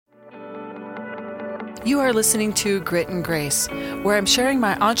You are listening to Grit and Grace, where I'm sharing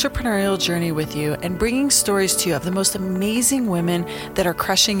my entrepreneurial journey with you and bringing stories to you of the most amazing women that are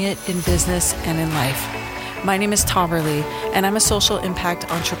crushing it in business and in life. My name is Taverly, and I'm a social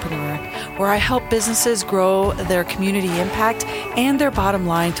impact entrepreneur, where I help businesses grow their community impact and their bottom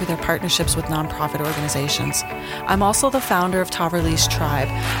line through their partnerships with nonprofit organizations. I'm also the founder of Taverly's Tribe,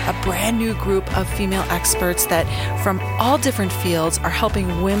 a brand new group of female experts that from all different fields are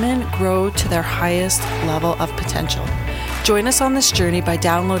helping women grow to their highest level of potential. Join us on this journey by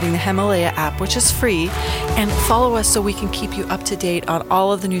downloading the Himalaya app, which is free, and follow us so we can keep you up to date on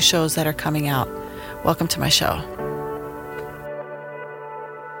all of the new shows that are coming out. Welcome to my show.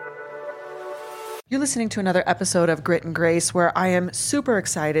 You're listening to another episode of Grit and Grace, where I am super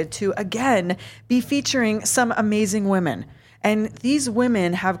excited to again be featuring some amazing women. And these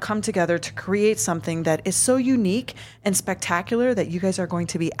women have come together to create something that is so unique and spectacular that you guys are going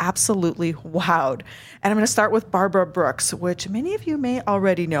to be absolutely wowed. And I'm going to start with Barbara Brooks, which many of you may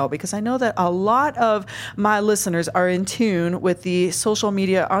already know, because I know that a lot of my listeners are in tune with the social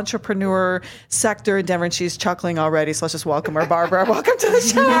media entrepreneur sector in Denver, and she's chuckling already. So let's just welcome her. Barbara, welcome to the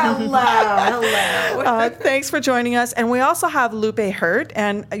show. Hello. Thanks for joining us. And we also have Lupe Hurt,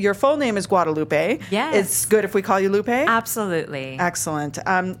 and your full name is Guadalupe. Yes. It's good if we call you Lupe? Absolutely. Excellent.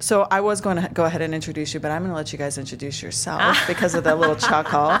 So I was going to go ahead and introduce you, but I'm going to let you guys introduce yourself because of the little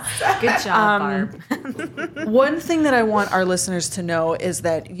chuckle. Good job, Barb. One thing that I want our listeners to know is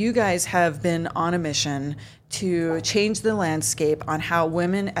that you guys have been on a mission to change the landscape on how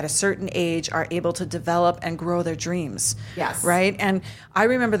women at a certain age are able to develop and grow their dreams. Yes. Right? And I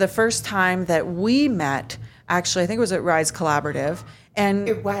remember the first time that we met, actually, I think it was at Rise Collaborative. And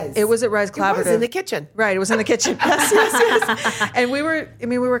It was. It was at Rise Collaborative. It was in the kitchen. Right, it was in the kitchen. Yes. And we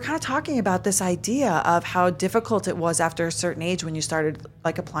were kind of talking about this idea of how difficult it was after a certain age when you started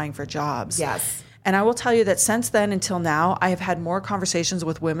like applying for jobs. Yes. And I will tell you that since then until now, I have had more conversations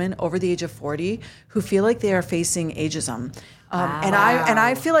with women over the age of 40 who feel like they are facing ageism. And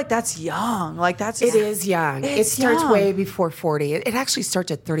I feel like that's young. Like it is young. It starts young. way before 40. It actually starts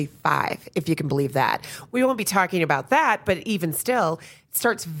at 35, if you can believe that. We won't be talking about that, but even still, it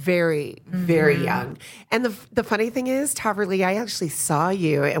starts very, very young. And the funny thing is, Taverly, I actually saw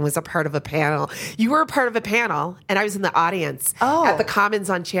you and was a part of a panel. You were a part of a panel, and I was in the audience at the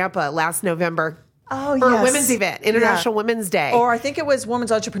Commons on Champa last November. Oh, for yes. a women's event, International Women's Day. Or I think it was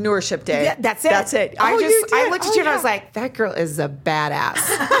Women's Entrepreneurship Day. Yeah, that's it. That's it. I looked at you and I yeah. was like, that girl is a badass.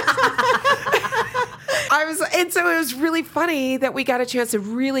 And so it was really funny that we got a chance to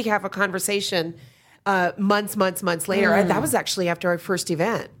really have a conversation months later. And that was actually after our first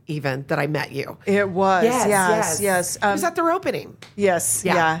event, even that I met you. It was. Yes. It was at their opening. Yes.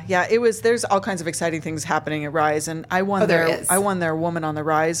 Yeah. It was. There's all kinds of exciting things happening at Rise, and I won their Woman on the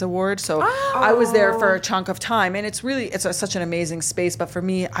Rise award. So I was there for a chunk of time, and it's such an amazing space. But for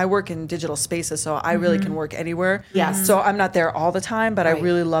me, I work in digital spaces, so I really can work anywhere. Yes. So I'm not there all the time, but I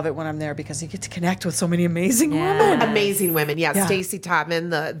really love it when I'm there because you get to connect with so many amazing women. Amazing women. Yeah. Stacy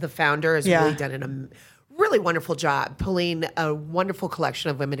Topman, the founder, has really done a really wonderful job pulling a wonderful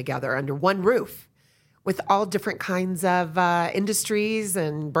collection of women together under one roof with all different kinds of industries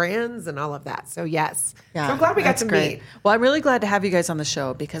and brands and all of that. So yes. Yeah, so I'm glad we got to great. meet. Well, I'm really glad to have you guys on the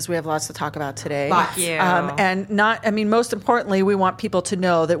show because we have lots to talk about today. Thank you. Most importantly, we want people to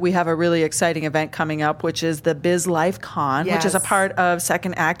know that we have a really exciting event coming up, which is the Biz Life Con, which is a part of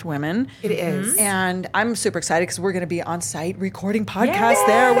Second Act Women. It is. And I'm super excited because we're going to be on site recording podcasts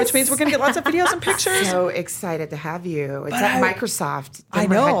there, which means we're going to get lots of videos and pictures. So excited to have you. It's at Microsoft. I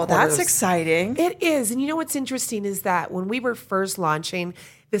Denver know. headquarters. That's exciting. It is. And you know what's interesting is that when we were first launching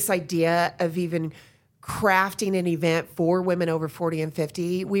this idea of even crafting an event for women over 40 and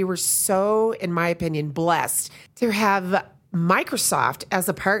 50, we were so, in my opinion, blessed to have Microsoft as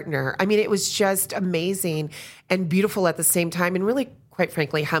a partner. I mean, it was just amazing and beautiful at the same time, and really, quite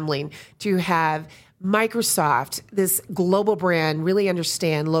frankly, humbling to have Microsoft, this global brand, really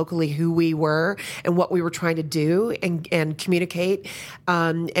understand locally who we were and what we were trying to do and communicate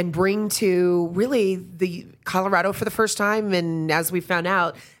and bring to really the Colorado for the first time, and as we found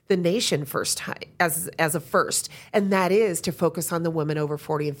out, the nation first time as a first, and that is to focus on the woman over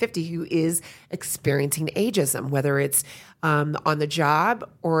 40 and 50 who is experiencing ageism, whether it's on the job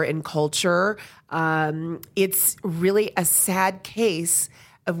or in culture. It's really a sad case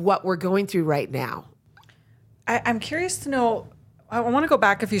of what we're going through right now. I'm curious to know, I want to go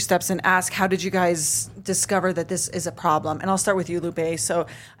back a few steps and ask, how did you guys discover that this is a problem? And I'll start with you, Lupe. And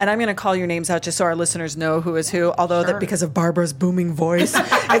I'm going to call your names out just so our listeners know who is who, although that because of Barbara's booming voice,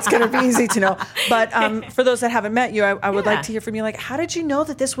 it's going to be easy to know. But for those that haven't met you, I would like to hear from you, like, how did you know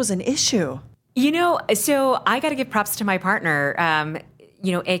that this was an issue? So I got to give props to my partner,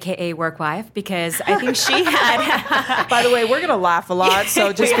 AKA work wife, because I think she had. By the way, we're going to laugh a lot,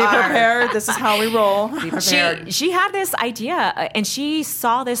 so just be prepared. This is how we roll. Be prepared. She had this idea, and she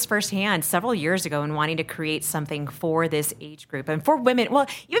saw this firsthand several years ago in wanting to create something for this age group and for women. Well,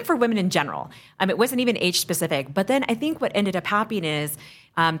 even for women in general. It wasn't even age specific. But then I think what ended up happening is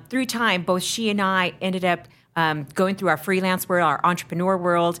through time, both she and I ended up going through our freelance world, our entrepreneur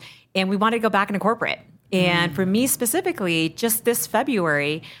world, and we wanted to go back into corporate. And for me specifically, just this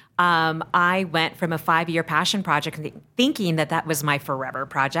February, I went from a 5-year passion project thinking that was my forever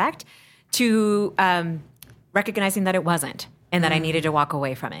project to recognizing that it wasn't and that I needed to walk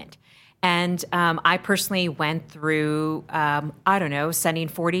away from it. And I personally went through, sending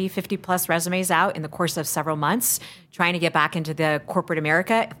 40, 50 plus resumes out in the course of several months, trying to get back into the corporate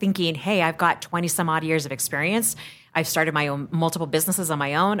America, thinking, hey, I've got 20 some odd years of experience. I've started my own multiple businesses on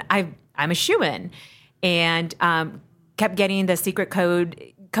my own. I'm a shoo-in. And kept getting the secret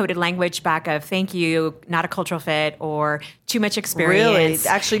coded language back of thank you, not a cultural fit, or too much experience. Really?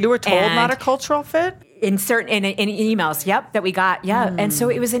 Actually, you were told not a cultural fit? In emails, that we got, And so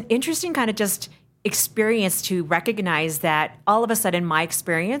it was an interesting kind of just experience to recognize that all of a sudden my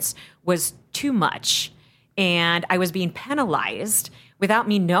experience was too much. And I was being penalized without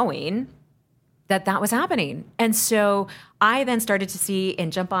me knowing that was happening. And so I then started to see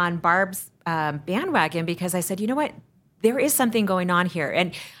and jump on Barb's bandwagon because I said, you know what? There is something going on here.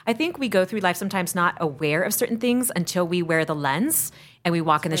 And I think we go through life sometimes not aware of certain things until we wear the lens and we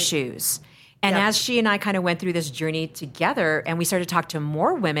walk in the shoes. And as she and I kind of went through this journey together and we started to talk to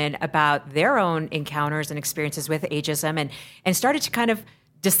more women about their own encounters and experiences with ageism and started to kind of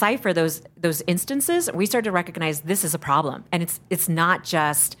decipher those instances, we started to recognize this is a problem. And it's not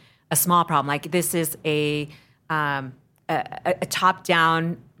just a small problem. Like this is a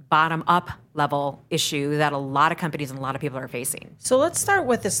top-down, bottom-up level issue that a lot of companies and a lot of people are facing. So let's start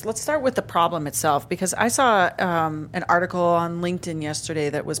with this. Let's start with the problem itself, because I saw an article on LinkedIn yesterday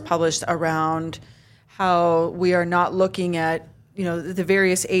that was published around how we are not looking at the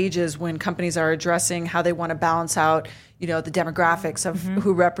various ages when companies are addressing how they want to balance out the demographics of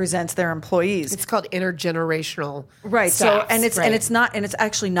who represents their employees. It's called intergenerational. Right. Staffs, so and it's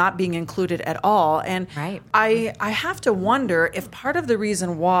actually not being included at all. And I have to wonder if part of the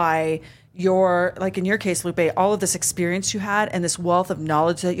reason why like in your case, Lupe, all of this experience you had and this wealth of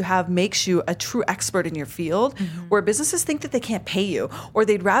knowledge that you have makes you a true expert in your field, where businesses think that they can't pay you, or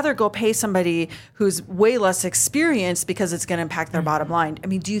they'd rather go pay somebody who's way less experienced because it's going to impact their bottom line. I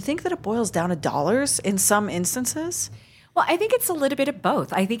mean, do you think that it boils down to dollars in some instances? Well, I think it's a little bit of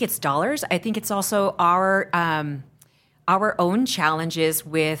both. I think it's dollars. I think it's also our own challenges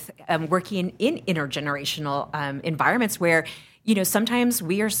with working in intergenerational environments where sometimes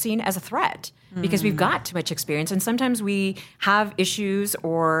we are seen as a threat because we've got too much experience. And sometimes we have issues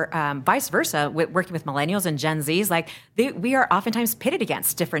or vice versa with working with millennials and Gen Zs. Like we are oftentimes pitted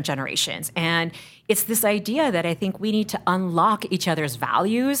against different generations. And it's this idea that I think we need to unlock each other's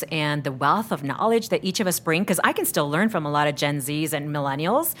values and the wealth of knowledge that each of us bring. Because I can still learn from a lot of Gen Zs and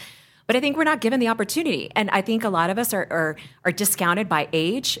millennials. But I think we're not given the opportunity. And I think a lot of us are discounted by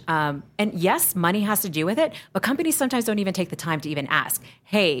age. And yes, money has to do with it, but companies sometimes don't even take the time to even ask,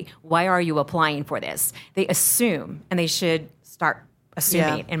 hey, why are you applying for this? They assume, and they should start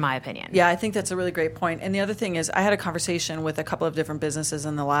assuming, in my opinion. Yeah, I think that's a really great point. And the other thing is I had a conversation with a couple of different businesses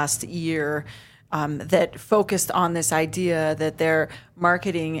in the last year that focused on this idea that their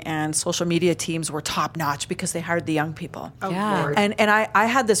marketing and social media teams were top notch because they hired the young people. Oh, Lord. And I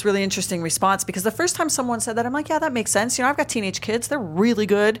had this really interesting response because the first time someone said that, I'm like, yeah, that makes sense. I've got teenage kids; they're really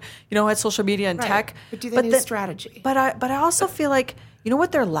good, at social media and tech. But do they need a strategy? But I also feel like.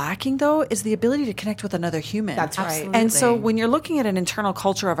 What they're lacking, though, is the ability to connect with another human. That's right. Absolutely. And so when you're looking at an internal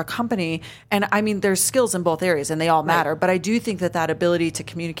culture of a company, and I mean, there's skills in both areas, and they all matter, but I do think that ability to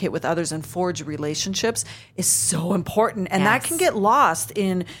communicate with others and forge relationships is so important. And that can get lost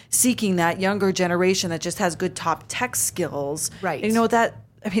in seeking that younger generation that just has good top tech skills. Right.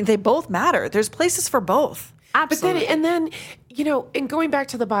 They both matter. There's places for both. Absolutely. But then, and going back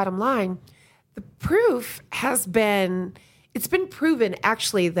to the bottom line, the proof has been... It's been proven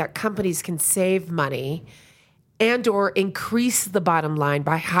actually that companies can save money and or increase the bottom line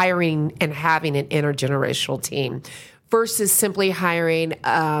by hiring and having an intergenerational team versus simply hiring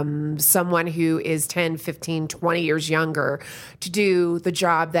someone who is 10, 15, 20 years younger to do the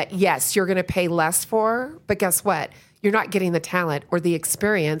job that, yes, you're going to pay less for, but guess what? you're not getting the talent or the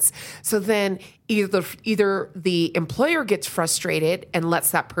experience. So then either the employer gets frustrated and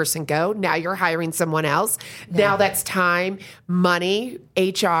lets that person go. Now you're hiring someone else. Yeah. Now that's time, money,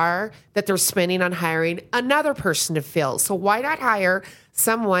 HR that they're spending on hiring another person to fill. So why not hire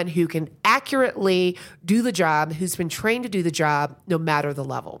someone who can accurately do the job, who's been trained to do the job, no matter the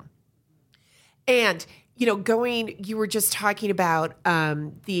level? And you were just talking about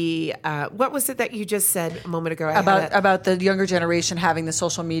what was it that you just said a moment ago? About the younger generation having the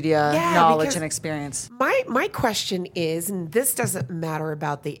social media knowledge and experience. My question is, and this doesn't matter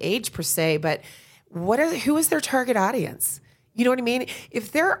about the age per se, but who is their target audience? You know what I mean?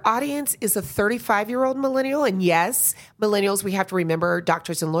 If their audience is a 35-year-old millennial, and yes, millennials, we have to remember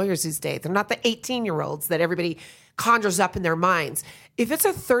doctors and lawyers these days. They're not the 18-year-olds that everybody conjures up in their minds. If it's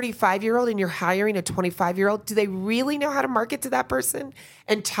a 35-year-old and you're hiring a 25-year-old, do they really know how to market to that person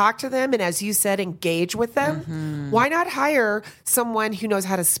and talk to them? And as you said, engage with them? Mm-hmm. Why not hire someone who knows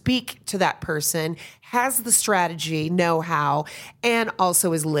how to speak to that person, has the strategy, know-how, and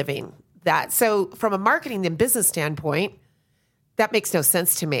also is living that? So from a marketing and business standpoint, that makes no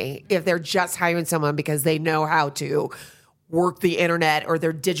sense to me if they're just hiring someone because they know how to work the internet or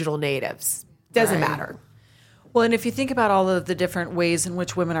they're digital natives. Doesn't matter. Well, and if you think about all of the different ways in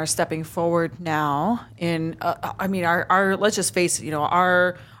which women are stepping forward now, our let's just face it,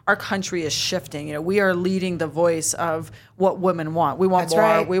 our country is shifting. We are leading the voice of what women want. We want more.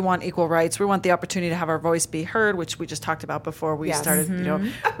 Right. We want equal rights. We want the opportunity to have our voice be heard, which we just talked about before we started,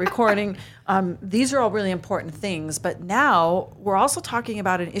 recording. These are all really important things. But now we're also talking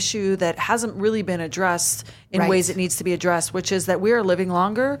about an issue that hasn't really been addressed in ways it needs to be addressed, which is that we are living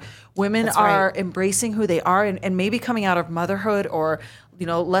longer. Women are embracing who they are and maybe coming out of motherhood or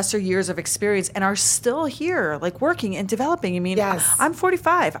lesser years of experience and are still here, like working and developing. I'm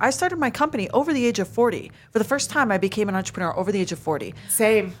 45. I started my company over the age of 40. For the first time, I became an entrepreneur over the age of 40.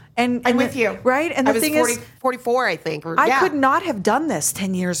 Same. And I'm with you. Right? And I the was thing 40, is, 44, I think. I could not have done this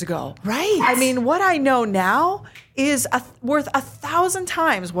 10 years ago. Right. What I know now is worth 1,000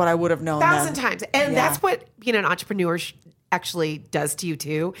 times what I would have known 1,000 times. And that's what being an entrepreneur actually does to you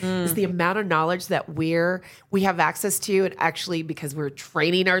too, is the amount of knowledge that we have access to, and actually because we're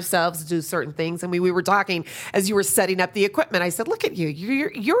training ourselves to do certain things. And we were talking as you were setting up the equipment. I said, "Look at you!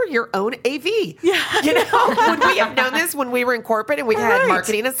 You're your own AV." Yeah, would we have known this when we were in corporate and we had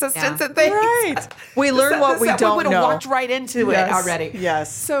marketing assistants and things? Right. We learned what we don't know. We would have walked right into it already.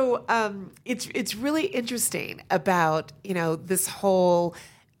 Yes. So it's really interesting about this whole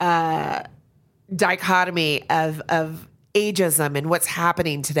dichotomy of ageism and what's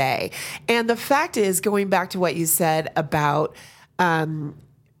happening today. And the fact is, going back to what you said about women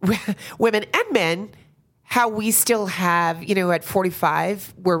and men, how we still have, at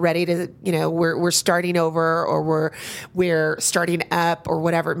 45, we're ready to, we're starting over, or we're starting up, or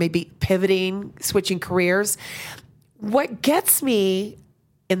whatever it may be, pivoting, switching careers. What gets me,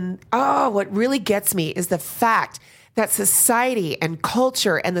 what really gets me is the fact that society and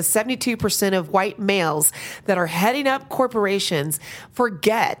culture and the 72% of white males that are heading up corporations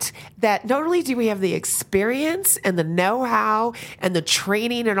forget that not only do we have the experience and the know-how and the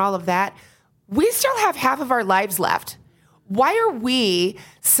training and all of that, we still have half of our lives left. Why are we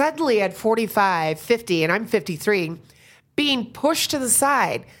suddenly at 45, 50, and I'm 53, being pushed to the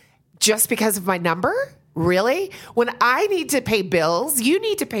side just because of my number? Really? When I need to pay bills, you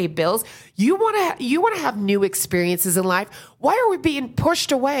need to pay bills. You want to have new experiences in life. Why are we being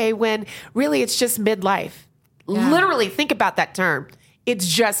pushed away when really it's just midlife? Yeah. Literally, think about that term.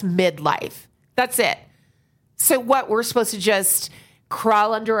 It's just midlife. That's it. So what? We're supposed to just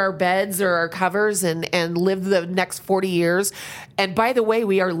crawl under our beds or our covers and live the next 40 years. And by the way,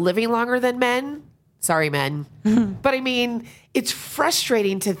 we are living longer than men. Sorry, men. But it's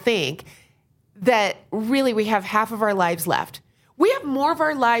frustrating to think that really we have half of our lives left. We have more of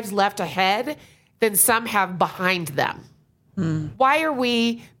our lives left ahead than some have behind them. Why are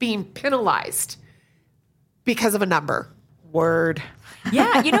we being penalized because of a number? Word.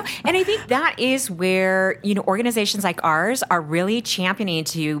 Yeah, and I think that is where, organizations like ours are really championing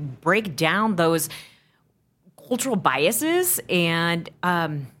to break down those cultural biases and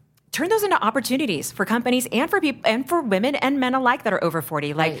turn those into opportunities for companies and for people and for women and men alike that are over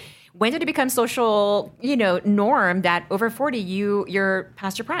 40. Like, when did it become social, norm that over 40 you're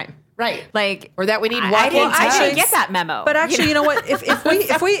past your prime? Right. Like, or that we need walking I didn't get that memo. But actually, you know what?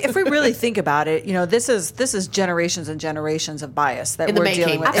 If we really think about it, this is generations and generations of bias that we're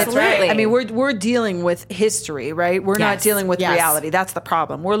dealing with. Absolutely. We're dealing with history, right? We're not dealing with reality. That's the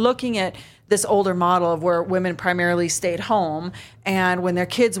problem. We're looking at this older model of where women primarily stayed home, and when their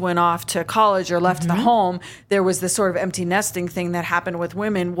kids went off to college or left the home, there was this sort of empty nesting thing that happened with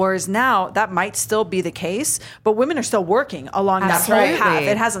women. Whereas now that might still be the case, but women are still working along that whole path.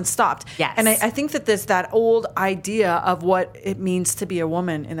 It hasn't stopped. Yes. And I think that that old idea of what it means to be a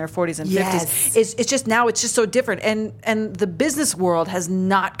woman in their 40s and 50s it's just now it's just so different. And the business world has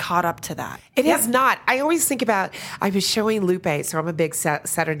not caught up to that. It has not. I always think about, I was showing Lupe, so I'm a big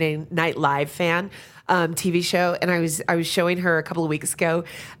Saturday Night Live fan, TV show, and I was showing her a couple of weeks ago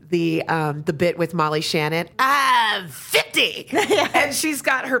the bit with Molly Shannon. I'm 50, and she's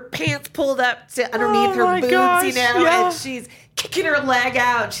got her pants pulled up to underneath her boobs, and she's kicking her leg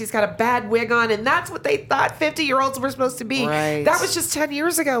out. She's got a bad wig on, and that's what they thought 50-year-olds were supposed to be. Right. That was just 10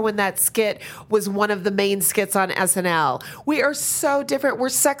 years ago when that skit was one of the main skits on SNL. We are so different. We're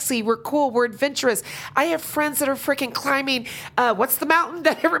sexy. We're cool. We're adventurous. I have friends that are freaking climbing. What's the mountain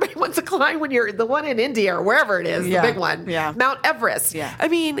that everybody wants to climb when you're the one in India or wherever it is, the big one? Yeah. Mount Everest. Yeah. I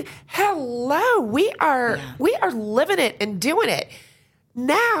mean, hello. We are living it and doing it.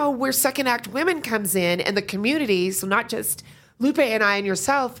 Now where Second Act Women comes in and the community, so not just Lupe and I and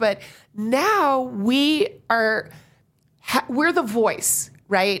yourself, but now we're the voice,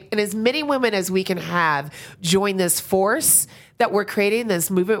 right? And as many women as we can have join this force that we're creating, this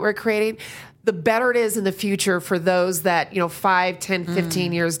movement we're creating, the better it is in the future for those that, 5, 10,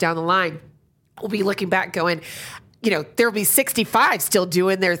 15 years down the line will be looking back going, there'll be 65 still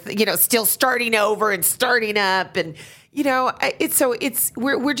doing their, still starting over and starting up. And,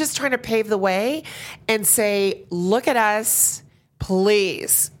 we're just trying to pave the way and say, look at us,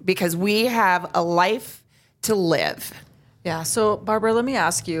 please, because we have a life to live. Yeah. So, Barbara, let me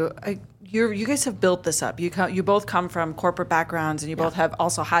ask you. You guys have built this up. You both come from corporate backgrounds, and you both have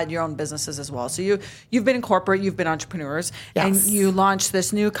also had your own businesses as well. So you've been in corporate, you've been entrepreneurs, and you launched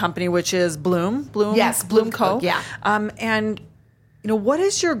this new company, which is Bloom. Yes, Bloom Co. Yeah. And what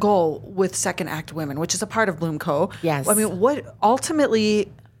is your goal with Second Act Women, which is a part of Bloom Co? Yes. I mean, what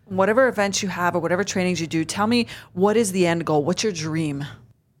ultimately, whatever events you have or whatever trainings you do, tell me, what is the end goal? What's your dream?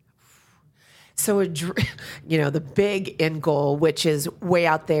 So, the big end goal, which is way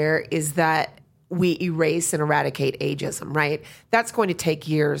out there, is that we erase and eradicate ageism, right? That's going to take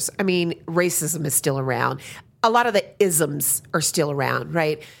years. I mean, racism is still around. A lot of the isms are still around,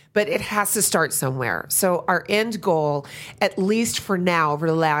 right? But it has to start somewhere. So our end goal, at least for now, over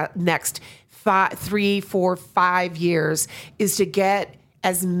the next 3, 4, 5 years, is to get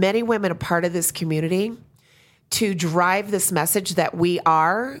as many women a part of this community to drive this message that we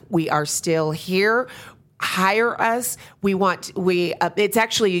are still here. Hire us. It's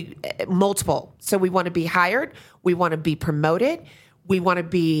actually multiple. So we want to be hired. We want to be promoted. We want to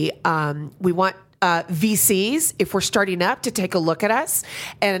be, VCs, if we're starting up, to take a look at us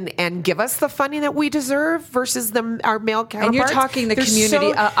and give us the funding that we deserve versus our male counterparts. And you're talking the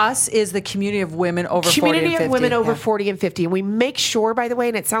community. Us is the community of women over 40 and 50. Community of women over 40 and 50. And we make sure, by the way,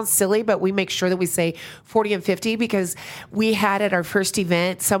 and it sounds silly, but we make sure that we say 40 and 50 because we had at our first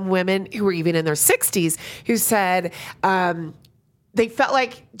event some women who were even in their 60s who said they felt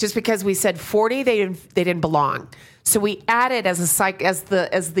like just because we said 40, they didn't belong. So we added as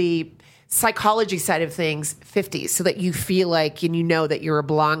the psychology side of things, 50, so that you feel like and you know that you're a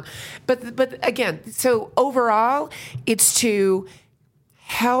belong. But again, so overall, it's to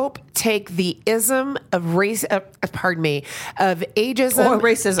help take the ism of race, of ageism or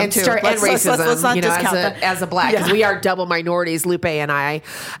racism and too. racism. Let's not discount that. As a black, because we are double minorities, Lupe and I,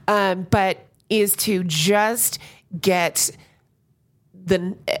 but is to just get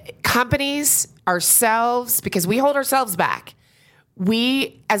the companies, ourselves, because we hold ourselves back.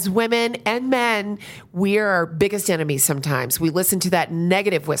 We, as women and men, we are our biggest enemies sometimes. We listen to that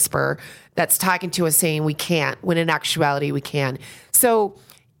negative whisper that's talking to us saying we can't, when in actuality we can. So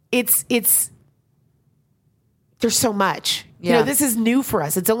it's there's so much. Yeah. This is new for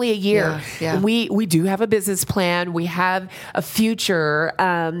us. It's only a year. Yeah. We do have a business plan. We have a future,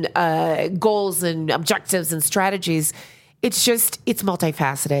 goals and objectives and strategies. It's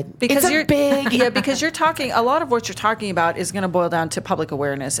multifaceted. Because it's big. because you're talking, a lot of what you're talking about is going to boil down to public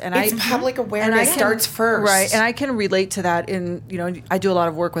awareness. And public awareness starts first. Right. And I can relate to that I do a lot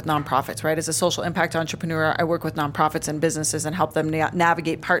of work with nonprofits, right? As a social impact entrepreneur, I work with nonprofits and businesses and help them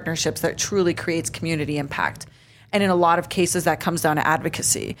navigate partnerships that truly creates community impact. And in a lot of cases, that comes down to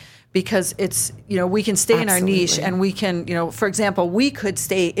advocacy, because it's, we can stay in our niche, and we can, for example, we could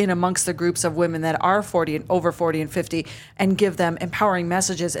stay in amongst the groups of women that are over 40 and 50 and give them empowering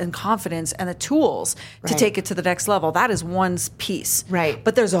messages and confidence and the tools to take it to the next level. That is one piece. Right.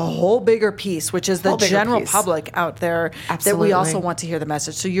 But there's a whole bigger piece, which is the general public out there that we also want to hear the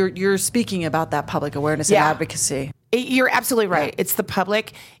message. So you're speaking about that public awareness and advocacy. You're absolutely right. It's the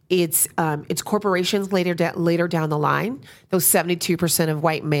public. It's corporations later down the line. Those 72% of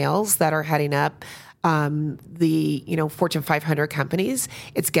white males that are heading up the Fortune 500 companies.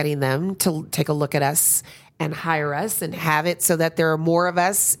 It's getting them to take a look at us and hire us and have it so that there are more of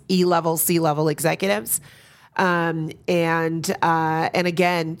us E-level, C-level executives. And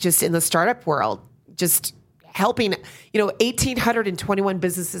again, just in the startup world, just helping, 1,821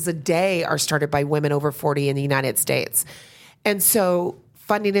 businesses a day are started by women over 40 in the United States. And so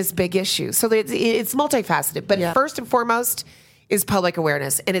funding is a big issue. So it's multifaceted, but first and foremost is public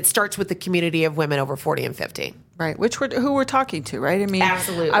awareness. And it starts with the community of women over 40 and 50. Right, who we're talking to, right? I mean,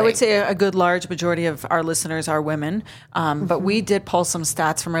 absolutely. I would say a good large majority of our listeners are women, but we did pull some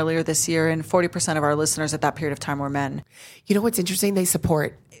stats from earlier this year, and 40% of our listeners at that period of time were men. You know what's interesting? They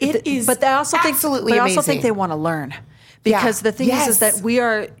support. It is but they also absolutely think, amazing. They also think they want to learn. Because the thing is that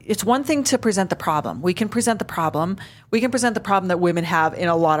it's one thing to present the problem. We can present the problem. We can present the problem that women have in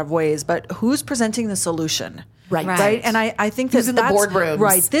a lot of ways, but who's presenting the solution? Right. And I think who's in the boardrooms?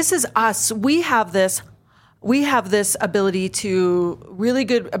 Right. This is us. We have this ability really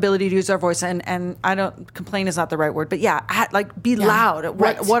good ability to use our voice, and I don't, complain is not the right word, but be loud at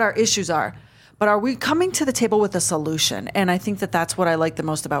what our issues are. But are we coming to the table with a solution? And I think that's what I like the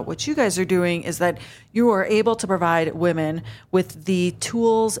most about what you guys are doing, is that you are able to provide women with the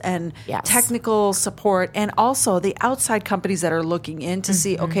tools and technical support, and also the outside companies that are looking in to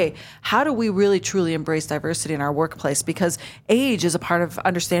see, okay, how do we really truly embrace diversity in our workplace? Because age is a part of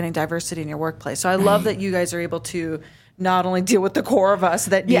understanding diversity in your workplace. So I love that you guys are able to not only deal with the core of us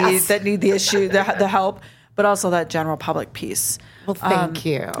that need the issue, the help, but also that general public piece. Well, thank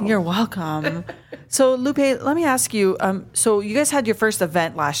you. You're welcome. So, Lupe, let me ask you. So, you guys had your first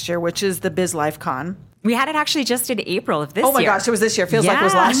event last year, which is the Biz Life Con. We had it actually just in April of this year. Oh my gosh, it was this year. Feels like it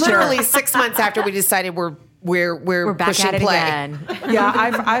was last year. Literally 6 months after we decided we're back pushing at it play. again.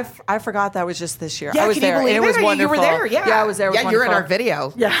 I forgot that was just this year. Yeah, I was can you there. believe it was it? wonderful. You were there. Yeah, I was there. It was you're in wonderful. our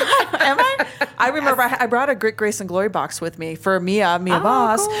video. Yeah, am I? I remember I brought a Grit, Grace, and Glory box with me for Mia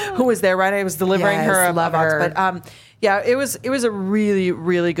Boss, cool. who was there. Right, I was delivering her a love box, her. but it was a really,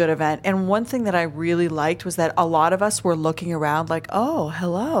 really good event. And one thing that I really liked was that a lot of us were looking around like, oh,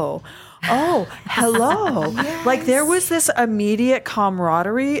 hello. Oh, hello. Yes. Like there was this immediate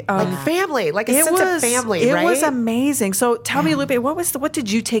camaraderie. Like family, like a sense of family, right? It was amazing. So tell me, Lupe, what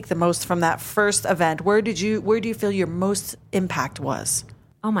did you take the most from that first event? Where do you feel your most impact was?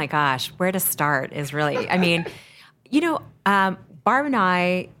 Oh my gosh, where to start is really, I mean, Barb and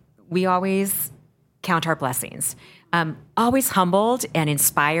I, we always count our blessings. Always humbled and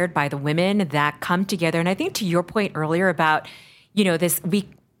inspired by the women that come together. And I think to your point earlier about,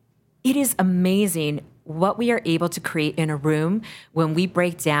 it is amazing what we are able to create in a room when we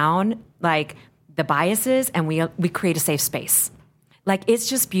break down like the biases and we create a safe space. Like, it's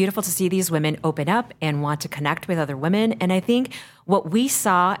just beautiful to see these women open up and want to connect with other women. And I think what we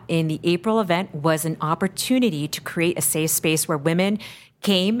saw in the April event was an opportunity to create a safe space where women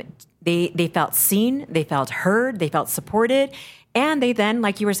came, they felt seen, they felt heard, they felt supported. And they then,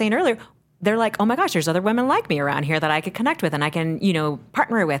 like you were saying earlier, they're like, oh my gosh, there's other women like me around here that I could connect with and I can,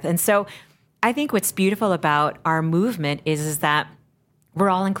 partner with. And so I think what's beautiful about our movement is that we're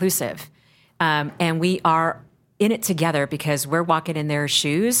all inclusive. And we are in it together because we're walking in their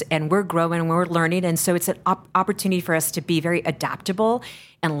shoes and we're growing and we're learning. And so it's an opportunity for us to be very adaptable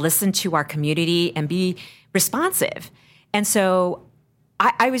and listen to our community and be responsive. And so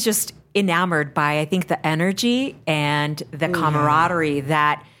I was just enamored by, I think, the energy and the camaraderie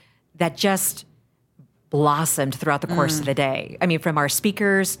that just blossomed throughout the course of the day. I mean, from our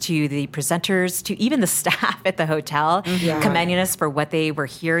speakers to the presenters to even the staff at the hotel, commending us for what they were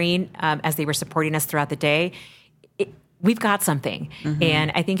hearing as they were supporting us throughout the day. We've got something.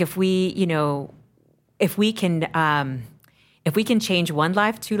 And I think if we can change one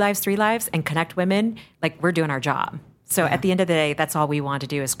life, 2 lives, 3 lives, and connect women, like, we're doing our job. So at the end of the day, that's all we want to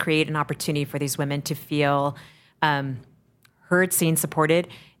do is create an opportunity for these women to feel heard, seen, supported,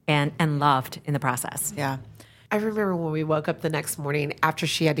 and loved in the process. Yeah. I remember when we woke up the next morning after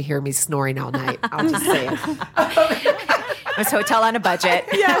she had to hear me snoring all night. I'll just say it. It's hotel on a budget.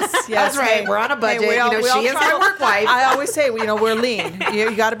 Yes, That's right. We're on a budget. we all she is my work wife. I always say, we're lean.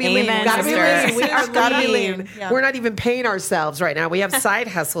 You got to be lean. Amen, We gotta be sister. lean. We are got to be lean. Yeah. We're not even paying ourselves right now. We have side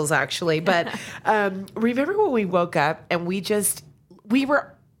hustles actually. But remember when we woke up and we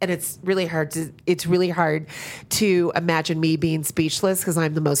were, and it's really hard to imagine me being speechless because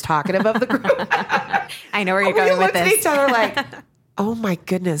I'm the most talkative of the group. I know where you're going with looked at this. each other like, oh my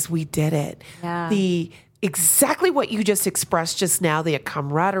goodness, we did it. Yeah. Exactly what you just expressed just now, the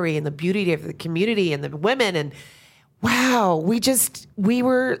camaraderie and the beauty of the community and the women, and wow, we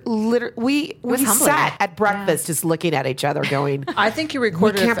were literally we sat at breakfast just looking at each other going, I think you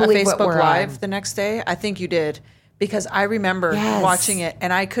recorded can't a believe what Facebook we're Live on. the next day. I think you did. Because I remember Yes. watching it,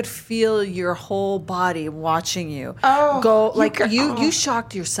 and I could feel your whole body watching you Oh, go. you Like could- you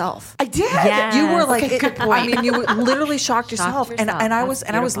shocked yourself. I did. Yes. You were like, Okay, good point. I mean, you literally shocked yourself. And I was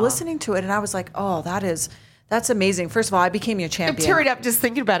That's beautiful. listening to it, and I was like, oh, that's amazing. First of all, I became your I'm champion. tearing up just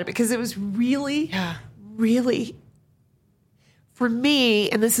thinking about it because it was really, really for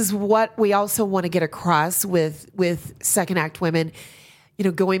me, and this is what we also want to get across with Second Act Women,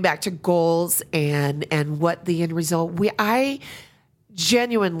 going back to goals and what the end result. I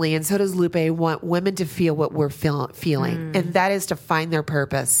genuinely, and so does Lupe, want women to feel what we're feeling, and that is to find their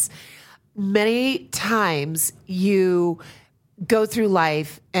purpose. Many times you go through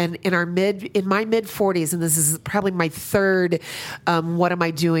life, and in my mid 40s, and this is probably my third, what am I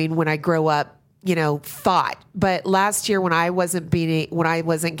doing when I grow up? Thought. But last year when I wasn't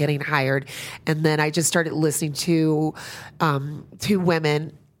getting hired, and then I just started listening to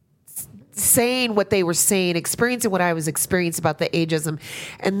women saying what they were saying, experiencing what I was experiencing about the ageism,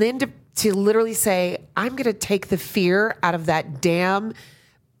 and then to literally say, I'm going to take the fear out of that damn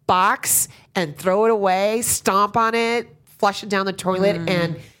box and throw it away, stomp on it, flush it down the toilet,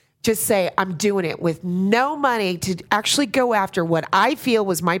 and just say, I'm doing it with no money to actually go after what I feel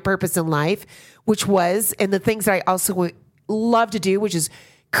was my purpose in life, which was, and the things that I also love to do, which is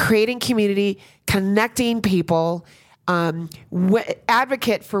creating community, connecting people,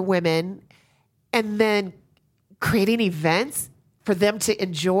 advocate for women, and then creating events for them to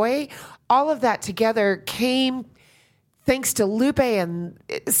enjoy. All of that together came thanks to Lupe and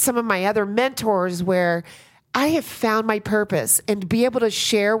some of my other mentors, where I have found my purpose, and to be able to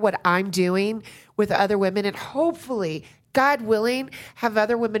share what I'm doing with other women, and hopefully, God willing, have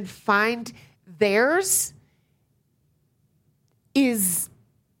other women find theirs, is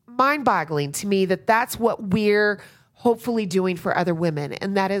mind-boggling to me. That's what we're hopefully doing for other women,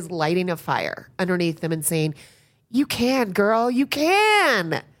 and that is lighting a fire underneath them and saying, you can, girl, you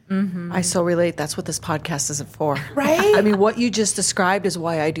can. I so relate. That's what this podcast isn't for. Right? I mean, what you just described is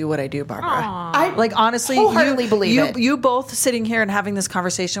why I do what I do, Barbara. I Like, honestly, wholeheartedly believe it. You both sitting here and having this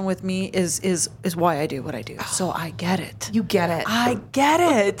conversation with me is why I do what I do. So I get it. You get it. I get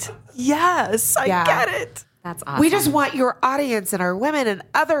it. Yes, I get it. That's awesome. We just want your audience and our women and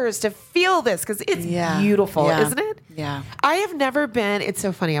others to feel this because it's beautiful, isn't it? Yeah. I have never been, it's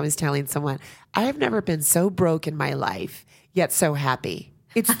so funny. I was telling someone, I have never been so broke in my life, yet so happy.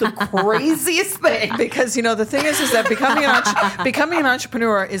 It's the craziest thing. Because, the thing is that becoming an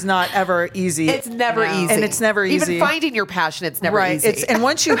entrepreneur is not ever easy. It's never easy. And it's never easy. Even finding your passion, it's never right. easy. And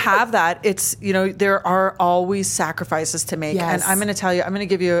once you have that, it's, there are always sacrifices to make. Yes. And I'm going to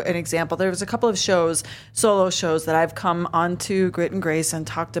give you an example. There was a couple of solo shows that I've come onto Grit and Grace and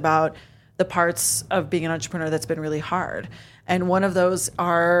talked about the parts of being an entrepreneur that's been really hard. And one of those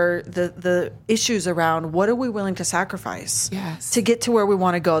are the issues around what are we willing to sacrifice to get to where we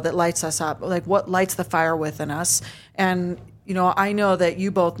want to go that lights us up, like what lights the fire within us. And, I know that you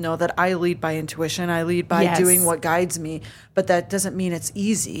both know that I lead by intuition. I lead by doing what guides me, but that doesn't mean it's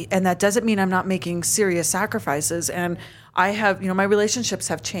easy. And that doesn't mean I'm not making serious sacrifices. And I have, my relationships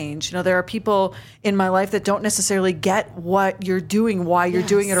have changed. There are people in my life that don't necessarily get what you're doing, why you're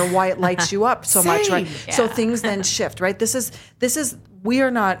doing it, or why it lights you up so much, right? Yeah. So things then shift, right? This is we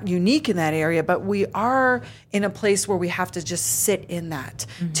are not unique in that area, but we are in a place where we have to just sit in that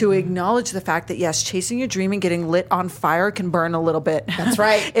to acknowledge the fact that, yes, chasing your dream and getting lit on fire can burn a little bit. That's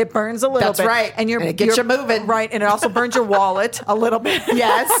right. It burns a little bit. That's right. And it gets you moving. Right. And it also burns your wallet a little bit.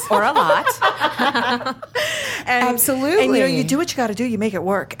 Yes. or a lot. And, Absolutely. And you do what you got to do. You make it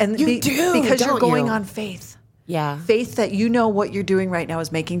work. And You do, because you're don't going you? on faith. Yeah. Faith that what you're doing right now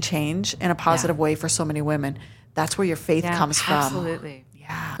is making change in a positive way for so many women. That's where your faith comes from. Absolutely.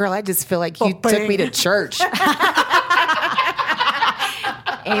 Girl, I just feel like you took me to church.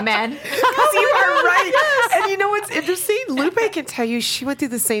 Amen. Because you are right. And you know what's interesting? Lupe can tell you she went through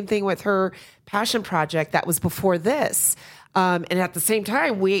the same thing with her passion project that was before this. And at the same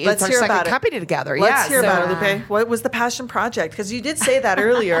time, Let's it's our hear second about it. company together. Let's hear about it, Lupe. What was the passion project? Because you did say that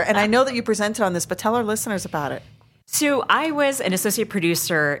earlier, and I know that you presented on this, but tell our listeners about it. So I was an associate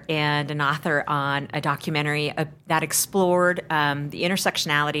producer and an author on a documentary that explored the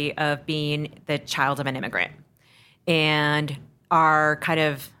intersectionality of being the child of an immigrant and our kind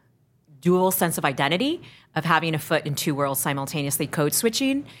of dual sense of identity of having a foot in two worlds simultaneously, code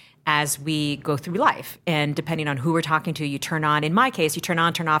switching as we go through life. And depending on who we're talking to, you turn on, in my case, you turn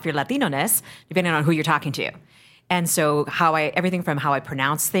off your Latino-ness, depending on who you're talking to. And so everything from how I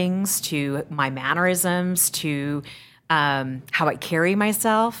pronounce things to my mannerisms to how I carry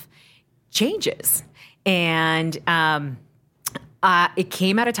myself changes. And it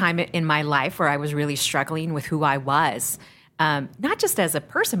came at a time in my life where I was really struggling with who I was, not just as a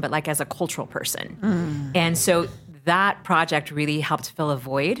person, but like as a cultural person. And so that project really helped fill a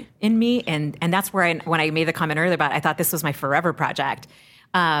void in me. And that's where when I made the comment earlier about I thought this was my forever project.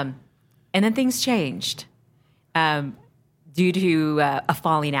 And then things changed. Due to a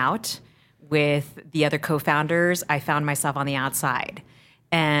falling out with the other co-founders, I found myself on the outside.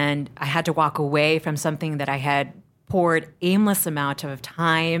 And I had to walk away from something that I had poured aimless amount of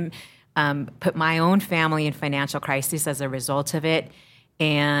time, put my own family in financial crisis as a result of it.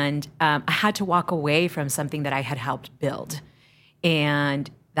 And I had to walk away from something that I had helped build. And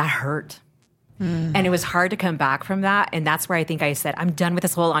that hurt. And it was hard to come back from that. And that's where I think I said, I'm done with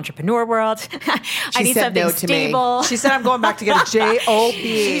this whole entrepreneur world. I need something stable. She said, I'm going back to get a JOB.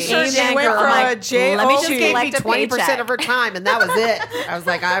 She went for a JOB. Let me just She gave me collect a 20% paycheck. of her time, and that was it. I was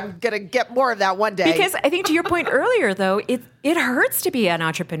like, I'm going to get more of that one day. Because I think to your point earlier, though, it hurts to be an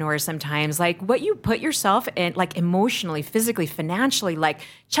entrepreneur sometimes. Like what you put yourself in, like emotionally, physically, financially, like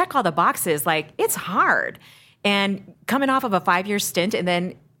check all the boxes. Like it's hard. And coming off of a 5-year stint and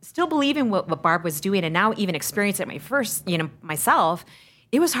then still believing what Barb was doing and now even experiencing it myself,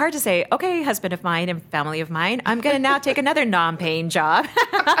 it was hard to say, okay, husband of mine and family of mine, I'm going to now take another non-paying job,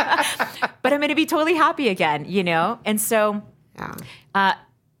 but I'm going to be totally happy again, And so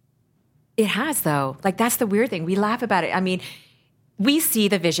it has, though. Like, that's the weird thing. We laugh about it. I mean, we see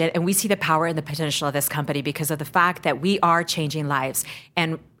the vision and we see the power and the potential of this company because of the fact that we are changing lives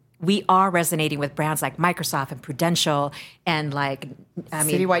and we are resonating with brands like Microsoft and Prudential and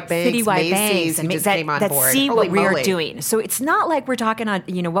Citywide Banks, and just came on that board. see Holy what we are moly. doing. So it's not like we're talking on,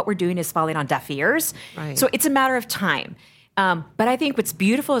 what we're doing is falling on deaf ears. Right. So it's a matter of time. But I think what's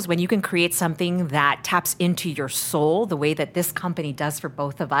beautiful is when you can create something that taps into your soul the way that this company does for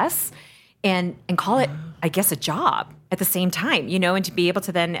both of us and call it, I guess, a job at the same time, and to be able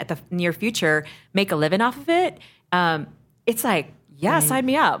to then at the near future make a living off of it. It's like, yeah, sign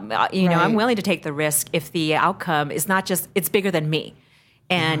me up. I'm willing to take the risk if the outcome is not just, it's bigger than me.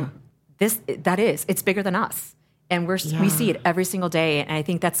 And it's bigger than us. And we see it every single day. And I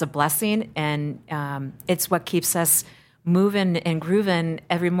think that's a blessing. And it's what keeps us moving and grooving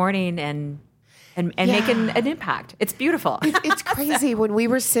every morning and making an impact. It's beautiful. It's crazy. When we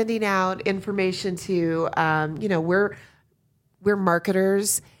were sending out information to, we're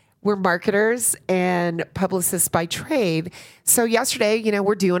marketers. We're marketers and publicists by trade. So yesterday,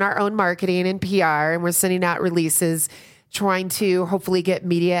 we're doing our own marketing and PR, and we're sending out releases, trying to hopefully get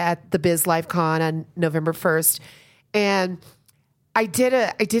media at the Biz Live Con on November 1st. And I did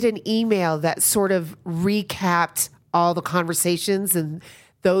an email that sort of recapped all the conversations and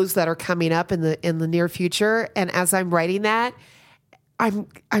those that are coming up in the near future. And as I'm writing that, I'm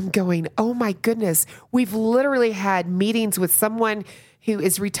going, oh my goodness, we've literally had meetings with someone who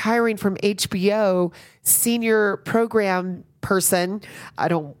is retiring from HBO, senior program person. I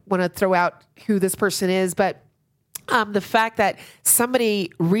don't want to throw out who this person is, but the fact that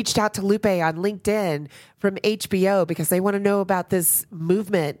somebody reached out to Lupe on LinkedIn from HBO because they want to know about this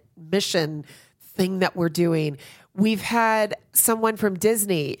movement, mission thing that we're doing. We've had someone from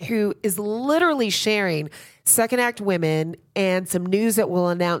Disney who is literally sharing Second Act Women and some news that we'll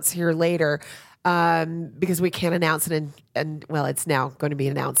announce here later. Because we can't announce it and it's now going to be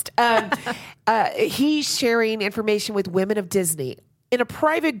announced. He's sharing information with Women of Disney in a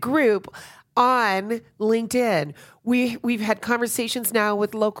private group on LinkedIn. We've had conversations now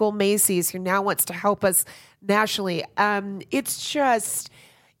with local Macy's who now wants to help us nationally. It's just,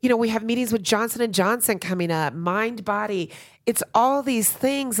 we have meetings with Johnson & Johnson coming up, Mind Body. It's all these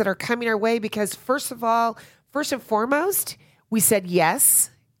things that are coming our way because first and foremost, we said yes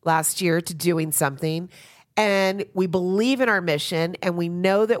last year to doing something. And we believe in our mission and we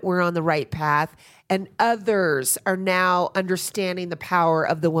know that we're on the right path. And others are now understanding the power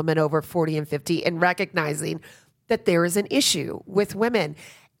of the women over 40 and 50 and recognizing that there is an issue with women.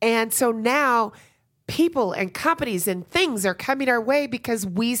 And so now people and companies and things are coming our way because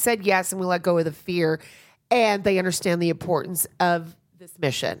we said yes and we let go of the fear, and they understand the importance of this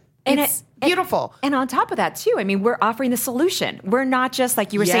mission. And it's beautiful. And on top of that, too, I mean, we're offering the solution. We're not just,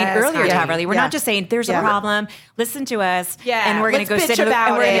 like you were saying earlier, Taverly, we're not just saying, there's a problem, listen to us, and we're going to go sit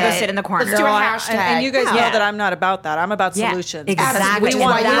in the corner. Let's do a hashtag. And you guys know that I'm not about that. I'm about solutions. Exactly. We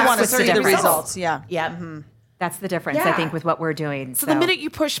want to see the results. Yeah. Mm-hmm. That's the difference, I think, with what we're doing. So the minute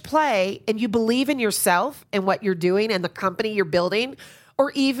you push play and you believe in yourself and what you're doing and the company you're building,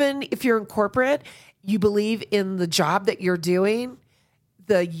 or even if you're in corporate, you believe in the job that you're doing,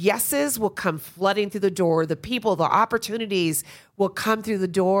 the yeses will come flooding through the door. The people, the opportunities will come through the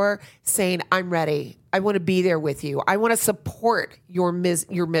door saying, I'm ready. I want to be there with you. I want to support your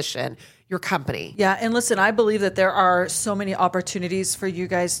mission, your company. Yeah. And listen, I believe that there are so many opportunities for you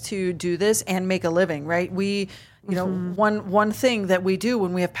guys to do this and make a living, right? You know, one thing that we do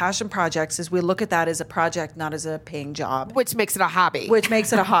when we have passion projects is we look at that as a project, not as a paying job. Which makes it a hobby.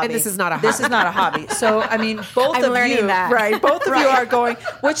 And this is not a hobby. This is not a hobby. So, I mean, both I'm of learning you, that. right? Both of you are going,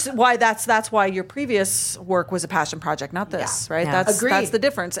 that's why your previous work was a passion project, not this, right? Yeah. That's the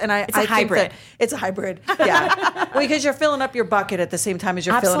difference. And It's a hybrid. It's a hybrid. Yeah. Because you're filling up your bucket at the same time as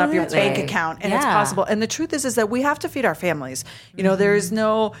you're filling up your bank account. And it's possible. And the truth is that we have to feed our families. You know, there is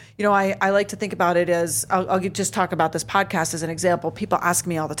no, you know, I like to think about it as, I'll just talk about this podcast as an example. People ask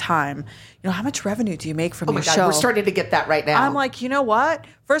me all the time, you know, how much revenue do you make from your show? We're starting to get that right now. I'm like, you know what?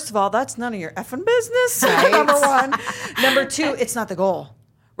 First of all, that's none of your effing business. Right. Number one. Number two, it's not the goal.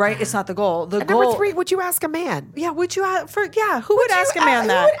 Right? It's not the goal. The goal. Number three, would you ask a man? Yeah, would you ask who would ask a man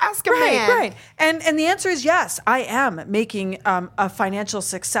that? Who would ask a man? Right. And the answer is yes. I am making a financial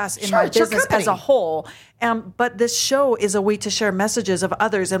success in my business as a whole. But this show is a way to share messages of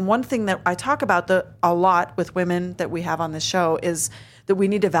others. And one thing that I talk about a lot with women that we have on this show is that we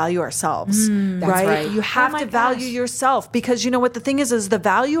need to value ourselves, right? You have to value yourself, because you know what the thing is the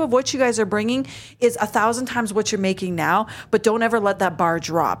value of what you guys are bringing is 1,000 times what you're making now, but don't ever let that bar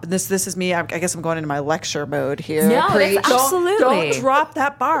drop. And this is me. I guess I'm going into my lecture mode here. No, absolutely. Don't drop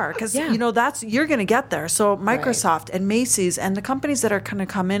that bar, because you know you're going to get there. So Microsoft and Macy's and the companies that are going to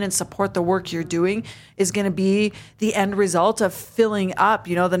come in and support the work you're doing is going to be the end result of filling up,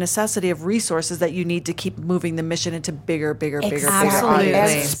 you know, the necessity of resources that you need to keep moving the mission into bigger audience.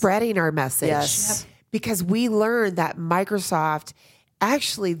 And spreading our message. Yes. Because we learned that Microsoft,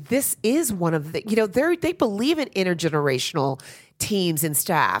 actually, this is one of the, you know, they believe in intergenerational teams and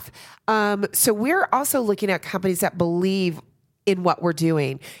staff. So we're also looking at companies that believe in what we're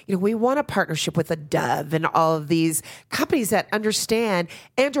doing. You know, we want a partnership with a Dove and all of these companies that understand,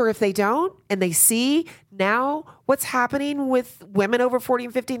 and or if they don't and they see now what's happening with women over 40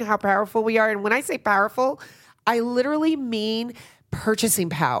 and 50 and how powerful we are. And when I say powerful, I literally mean purchasing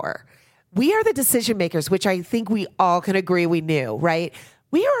power. We are the decision makers, which I think we all can agree we knew, right?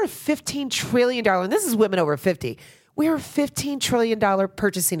 We are a $15 trillion, and this is women over 50. We are a $15 trillion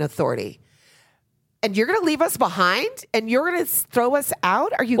purchasing authority. And you're going to leave us behind? And you're going to throw us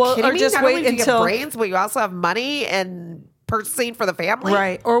out? Are you kidding me? Just Not wait only do you until have brains, but you also have money and purchasing for the family?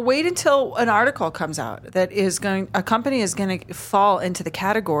 Right. Or wait until an article comes out that a company is going to fall into the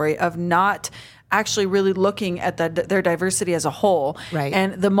category of not actually really looking at their diversity as a whole. Right.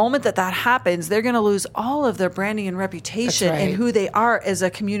 And the moment that happens, they're going to lose all of their branding and reputation and who they are as a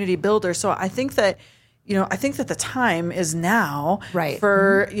community builder. So I think that, you know, the time is now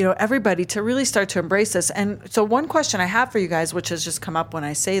for, you know, everybody to really start to embrace this. And so one question I have for you guys, which has just come up when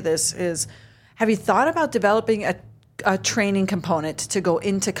I say this, is have you thought about developing a training component to go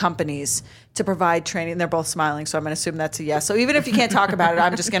into companies to provide training? They're both smiling, so I'm going to assume that's a yes. So even if you can't talk about it,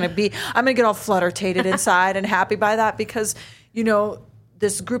 I'm going to get all fluttertated inside and happy by that, because, you know,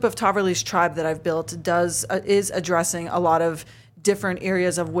 this group of Taverly's Tribe that I've built is addressing a lot of different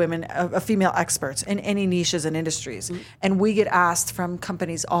areas of women, of female experts in any niches and industries. Mm-hmm. And we get asked from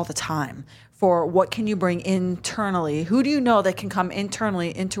companies all the time for what can you bring internally? Who do you know that can come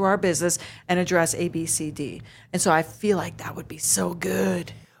internally into our business and address A, B, C, D? And so I feel like that would be so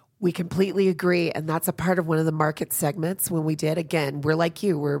good. We completely agree. And that's a part of one of the market segments when we did. Again, we're like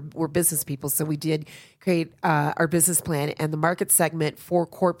you, we're business people. So we did create our business plan. And the market segment for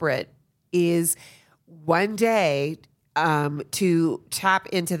corporate is one day to tap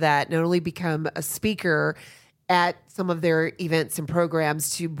into that, not only become a speaker at some of their events and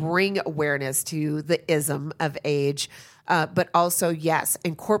programs to bring awareness to the ism of age, but also, yes,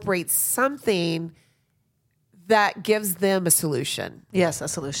 incorporate something that gives them a solution. Yes, a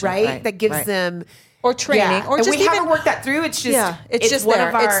solution. Right? That gives them... Or training. Or and just we haven't worked that through. It's just... it's just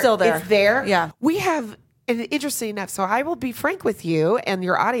there. It's still there. It's there. Yeah. We have... And interesting enough, so I will be frank with you and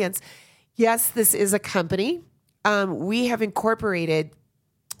your audience. yes, this is a company. We have incorporated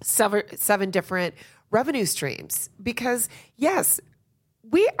seven different revenue streams because, yes,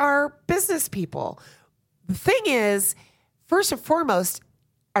 we are business people. The thing is, first and foremost,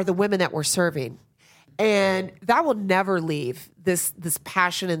 are the women that we're serving. And that will never leave this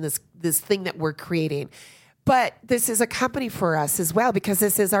passion and this thing that we're creating. But this is a company for us as well because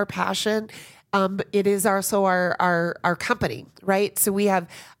this is our passion. It is also our company, right? So we have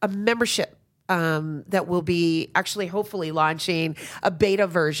a membership that will be actually hopefully launching a beta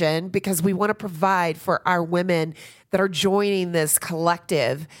version because we want to provide for our women that are joining this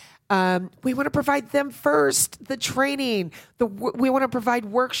collective. We want to provide them first the training. We want to provide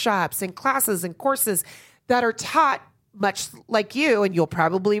workshops and classes and courses that are taught much like you, and you'll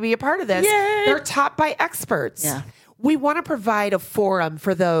probably be a part of this. Yay. They're taught by experts. Yeah. We want to provide a forum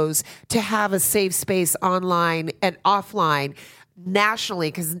for those to have a safe space online and offline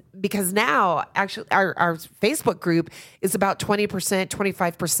nationally because now actually our Facebook group is about 20%,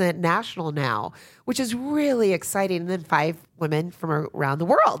 25% national now, which is really exciting. And then 5 women from around the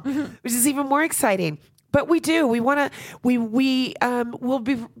world, which is even more exciting. But we will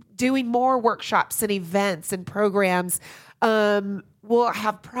be doing more workshops and events and programs. We'll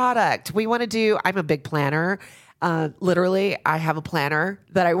have product. We want to do, I'm a big planner. Literally, I have a planner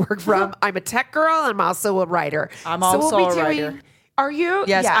that I work from. I'm a tech girl. And I'm also a writer. I'm also a writer. Are you?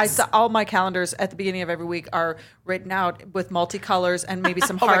 Yes. I saw all my calendars at the beginning of every week are written out with multicolors and maybe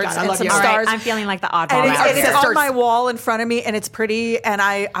some hearts God, I and love some you. All stars. right, I'm feeling like the oddball And out it's here. on my wall in front of me, and it's pretty, and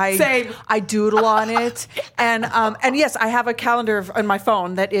Same. I doodle on it, and yes, I have a calendar on my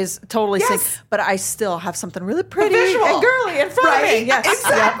phone that is totally Yes. synced, but I still have something really pretty Visual. and girly in front of me. Yes,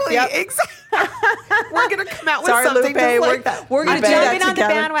 Exactly. Yep. Exactly. We're going to come out with Sorry, something Lupe, just like that. we're going I'm to do that jumping on the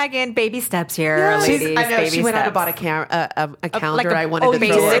together. bandwagon. Baby steps here, She's- ladies. I know baby she went out and steps. bought a calendar. Like a- I wanted to throw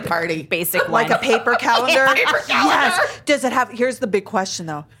her a basic- party. Basic Like one. a paper calendar. Paper calendar. Yes. Does it have? Here's the big question,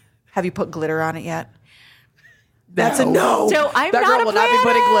 though. Have you put glitter on it yet? That's a No. no. So I'm That not girl a will not be planner.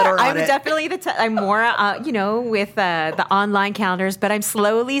 putting glitter on I'm it. definitely I'm more, with the online calendars, but I'm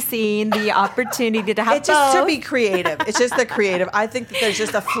slowly seeing the opportunity to have It's just to both. be creative. It's just the creative. I think that there's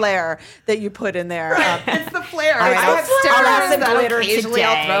just a flair that you put in there. It's the flair. All right, I I'll- have I'll have stickers some that glitter occasionally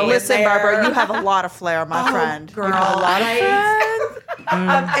I'll today. throw in Listen, there. Barbara, you have a lot of flair, my friend. girl, You have a lot of I-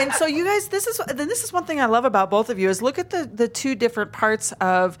 flair. And so you guys, this is one thing I love about both of you is look at the two different parts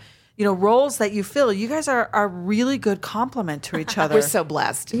of roles that you fill. You guys are really good complement to each other. We're so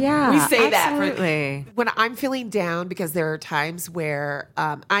blessed. Yeah, we say absolutely. that when I'm feeling down because there are times where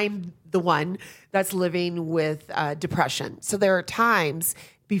I'm the one that's living with depression. So there are times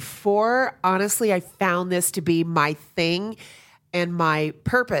before, honestly, I found this to be my thing and my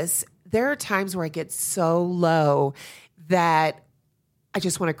purpose. There are times where I get so low that I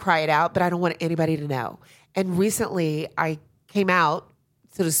just want to cry it out, but I don't want anybody to know. And recently, I came out,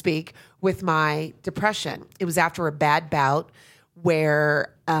 so to speak, with my depression. It was after a bad bout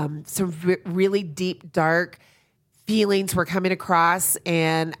where some really deep, dark feelings were coming across.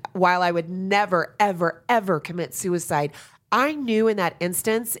 And while I would never, ever, ever commit suicide, I knew in that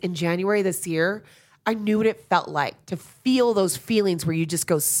instance in January this year, I knew what it felt like to feel those feelings where you just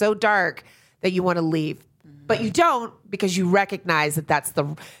go so dark that you want to leave. But you don't because you recognize that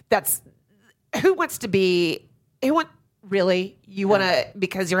that's who wants to be, really? You want to,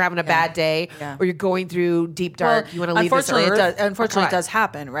 because you're having a bad day or you're going through deep dark, you want to leave this earth? Unfortunately, it does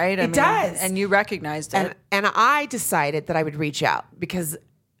happen, right? It does. And you recognized it. And I decided that I would reach out because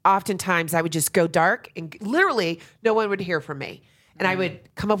oftentimes I would just go dark and literally no one would hear from me. And I would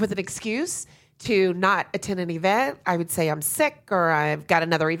come up with an excuse to not attend an event. I would say I'm sick or I've got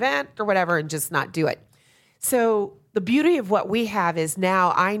another event or whatever and just not do it. So the beauty of what we have is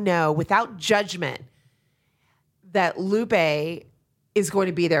now I know without judgment that Lupe is going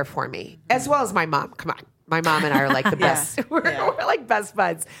to be there for me, as well as my mom. Come on. My mom and I are like the best. We're like best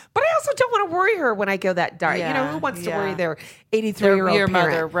buds. But I also don't want to worry her when I go that dark. Who wants to worry their 83-year-old your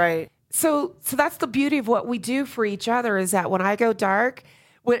parent? mother, right? So that's the beauty of what we do for each other is that when I go dark,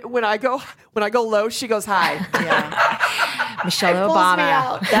 when I go low, she goes high. Michelle Pulls me Obama.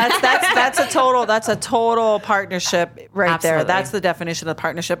 out. That's a total partnership right there. Absolutely. That's the definition of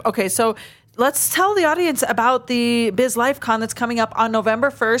partnership. Okay, so let's tell the audience about the Biz Life Con that's coming up on November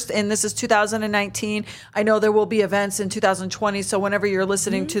 1st, and this is 2019. I know there will be events in 2020, so whenever you're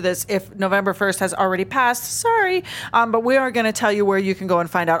listening to this, if November 1st has already passed, sorry, but we are going to tell you where you can go and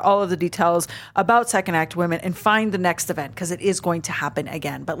find out all of the details about Second Act Women and find the next event because it is going to happen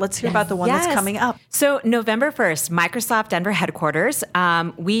again. But let's hear about the one that's coming up. So November 1st, Microsoft Denver headquarters,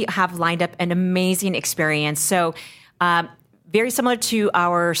 we have lined up an amazing experience. So very similar to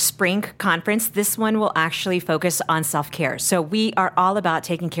our spring conference, this one will actually focus on self-care. So we are all about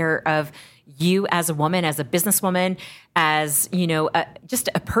taking care of you as a woman, as a businesswoman, as, just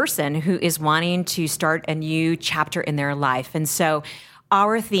a person who is wanting to start a new chapter in their life. And so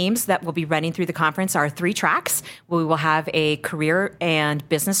our themes that will be running through the conference are 3 tracks. We will have a career and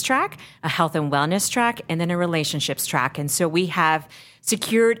business track, a health and wellness track, and then a relationships track. And so we have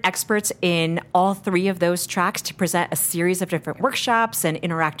secured experts in all 3 of those tracks to present a series of different workshops and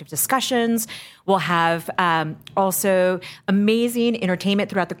interactive discussions. We'll have also amazing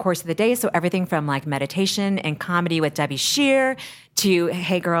entertainment throughout the course of the day. So everything from like meditation and comedy with Debbie Shear to,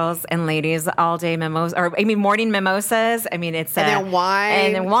 hey girls and ladies, all day morning mimosas. I mean, it's and then wine.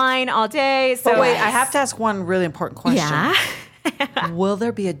 And then wine all day. So but wait, I have to ask one really important question. Yeah. Will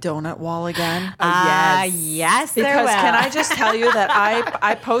there be a donut wall again? Yes, there because will. Can I just tell you that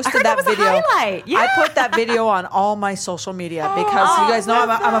I posted that was a video. highlight. Yeah. I put that video on all my social media because you guys know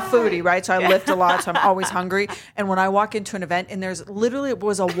I'm a foodie, right? So I lift a lot, so I'm always hungry. And when I walk into an event, and there's literally it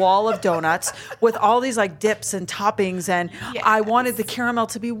was a wall of donuts with all these like dips and toppings, and I wanted the caramel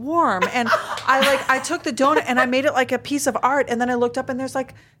to be warm, and I took the donut and I made it like a piece of art, and then I looked up and there's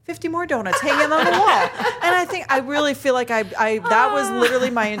like 50 more donuts hanging on the wall, and I really feel like that was literally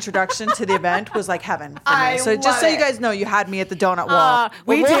my introduction to the event, was like heaven for me. So just so you guys know, you had me at the donut wall.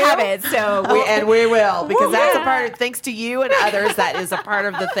 We do have it, so we will, because that's a part of, thanks to you and others, that is a part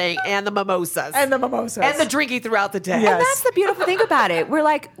of the thing, and the mimosas. And the drinking throughout the day. Yes. And that's the beautiful thing about it. We're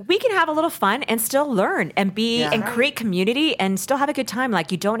like, we can have a little fun and still learn and create community and still have a good time.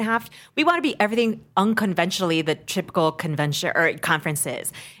 Like, you don't have, we want to be everything unconventionally the typical convention or conference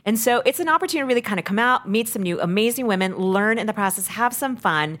is. And so it's an opportunity to really kind of come out, meet some new amazing women, learn in the process, have some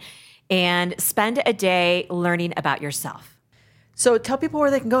fun, and spend a day learning about yourself. So tell people where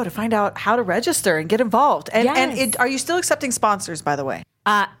they can go to find out how to register and get involved. And are you still accepting sponsors, by the way?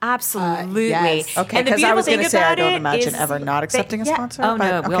 Absolutely. Yes. Okay, and the because I was beautiful going to thing say I about don't it imagine is ever not accepting a sponsor. Oh,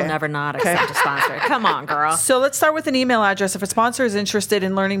 no, but, we'll okay. never not accept a sponsor. Come on, girl. So let's start with an email address. If a sponsor is interested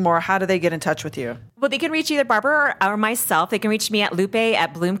in learning more, how do they get in touch with you? Well, they can reach either Barbara or myself. They can reach me at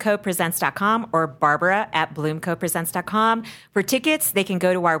lupe@bloomcopresents.com or barbara@bloomcopresents.com. For tickets, they can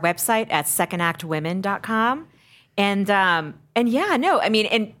go to our website at secondactwomen.com. And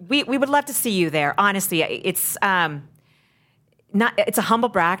we would love to see you there. Honestly, it's it's a humble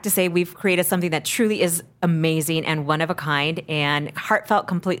brag to say we've created something that truly is amazing and one of a kind and heartfelt,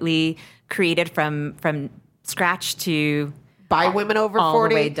 completely created from scratch to by women over all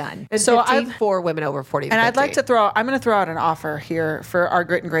 40. the way done. And So 50 for women over 40. And I'd like to I'm going to throw out an offer here for our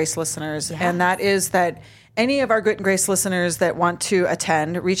Grit and Grace listeners. Yes. And that is that any of our Grit and Grace listeners that want to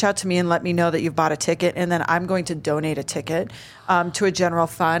attend, reach out to me and let me know that you've bought a ticket. And then I'm going to donate a ticket to a general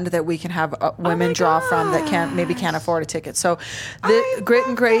fund that we can have women draw from that can't afford a ticket. So the Grit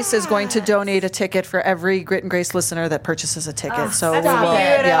and Grace is going to donate a ticket for every Grit and Grace listener that purchases a ticket. So we will.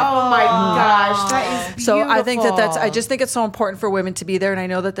 Oh my gosh, that is beautiful. So I think I just think it's so important for women to be there. And I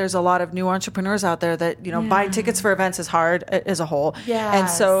know that there's a lot of new entrepreneurs out there that, buying tickets for events is hard as a whole. Yes. And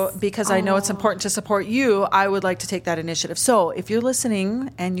so because I know it's important to support you, I would like to take that initiative. So if you're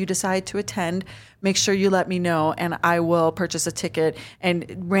listening and you decide to attend, make sure you let me know and I will purchase a ticket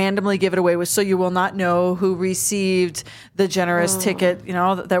and randomly give it away so you will not know who received the generous ticket,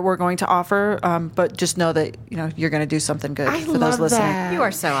 that we're going to offer. But just know that, you're going to do something good for those listening. That. You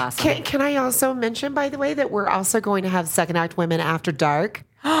are so awesome. Can I also mention, by the way, that we're also going to have Second Act Women After Dark.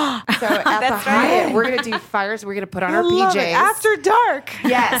 So at the Hyatt, we're going to do fires. We're going to put on our PJs. After dark.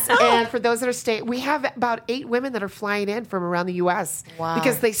 Yes. And for those that are staying, we have about 8 women that are flying in from around the U.S. Wow.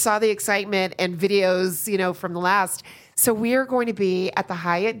 Because they saw the excitement and videos, from the last. So we are going to be at the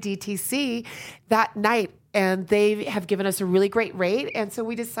Hyatt DTC that night. And they have given us a really great rate. And so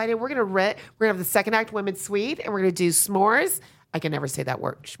we decided we're going to have the Second Act Women's Suite and we're going to do s'mores. I can never say that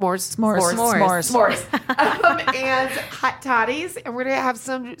word. S'mores. And hot toddies. And we're going to have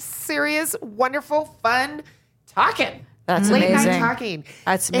some serious, wonderful, fun talking. That's late amazing. night talking.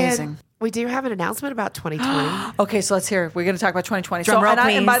 That's amazing. And we do have an announcement about 2020. Okay, so let's hear it. We're going to talk about 2020. Drum roll,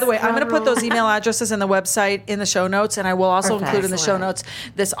 and by the way, I'm going to put roll. those email addresses in the website in the show notes, and I will also Perfect. include in the show Excellent. notes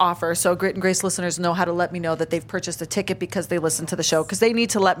this offer. So Grit and Grace listeners know how to let me know that they've purchased a ticket because they listen to the show, because they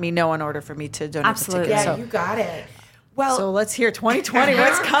need to let me know in order for me to donate Absolutely. the ticket. Yeah, So- you got it. Well, So let's hear 2020.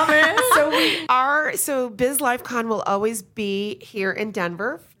 What's coming? So Biz LifeCon will always be here in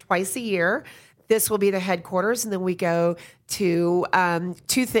Denver twice a year. This will be the headquarters, and then we go to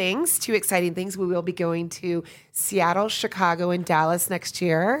two exciting things. We will be going to Seattle, Chicago, and Dallas next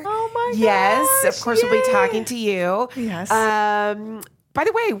year. Oh my Yes, gosh, of course, we'll be yay. talking to you. Yes. by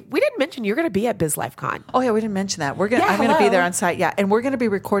the way, we didn't mention you're going to be at BizLifeCon. Oh yeah, we didn't mention that. I'm going to be there on site. Yeah, and we're going to be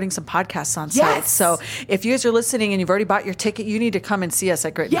recording some podcasts on site. So if you guys are listening and you've already bought your ticket, you need to come and see us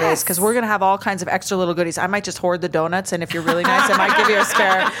at Grit and Grace, because we're going to have all kinds of extra little goodies. I might just hoard the donuts, and if you're really nice, I might give you a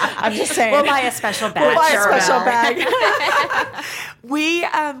spare. I'm just saying. We'll buy a special bag.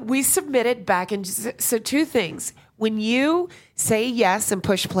 We submitted back in. So two things. When you say yes and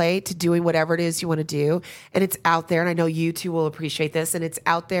push play to doing whatever it is you want to do, and it's out there, and I know you two will appreciate this, and it's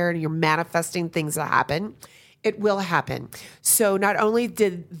out there and you're manifesting things that happen, it will happen. So not only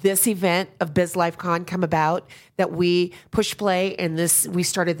did this event of BizLifeCon come about, that we push play and we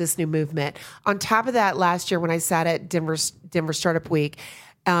started this new movement. On top of that, last year when I sat at Denver Startup Week,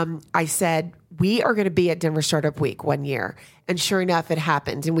 I said, we are going to be at Denver Startup Week one year. And sure enough, it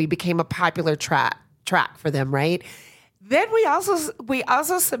happened. And we became a popular track for them, right? Then we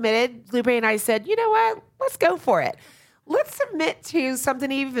also submitted, Lupe and I said, you know what? Let's go for it. Let's submit to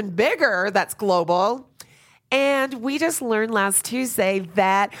something even bigger that's global. And we just learned last Tuesday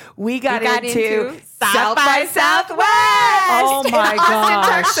that we got into South by Southwest. Oh my gosh.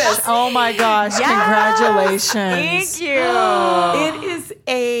 Austin, Texas. Oh my gosh. Yes. Congratulations. Thank you. It is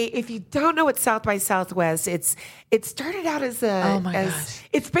if you don't know what South by Southwest, it started out as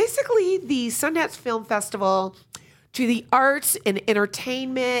it's basically the Sundance Film Festival to the arts and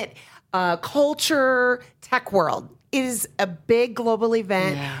entertainment, culture, tech world. It is a big global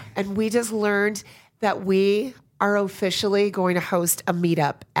event. Yeah. And we just learned that we are officially going to host a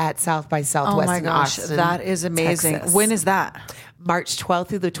meetup at South by Southwest. Oh my gosh, Austin, that is amazing. Texas. When is that? March 12th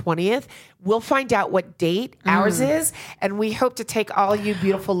through the 20th. We'll find out what date ours is, and we hope to take all you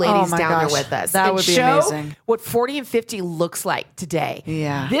beautiful ladies down there with us. That and would be show amazing. What 40 and 50 looks like today.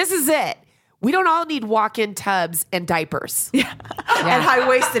 Yeah. This is it. We don't all need walk-in tubs and diapers. Yeah. And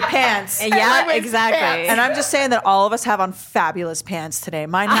high-waisted pants. Yeah, exactly. And I'm just saying that all of us have on fabulous pants today.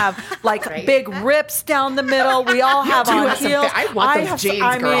 Mine have like big rips down the middle. We all have on heels. I want those jeans, girl.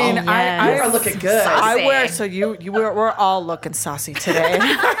 I mean, I are looking good. I wear, so we're all looking saucy today.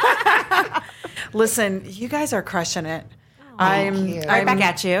 Listen, you guys are crushing it. Right back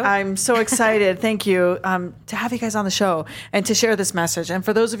at you. I'm so excited. Thank you to have you guys on the show and to share this message. And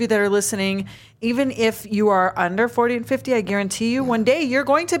for those of you that are listening, even if you are under 40 and 50, I guarantee you one day you're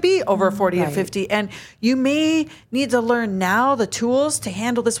going to be over 40 and 50. And you may need to learn now the tools to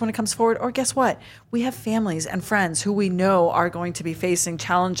handle this when it comes forward. Or guess what? We have families and friends who we know are going to be facing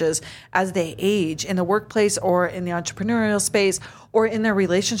challenges as they age in the workplace or in the entrepreneurial space or in their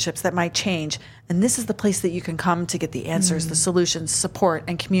relationships that might change. And this is the place that you can come to get the answers, the solutions, support,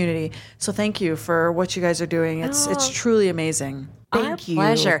 and community. So thank you for what you guys are doing. It's truly amazing. Thank you.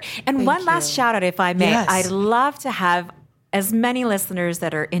 Pleasure. And one last shout out, if I may. Yes. I'd love to have as many listeners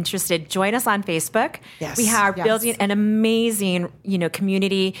that are interested join us on Facebook. Yes. We are building an amazing,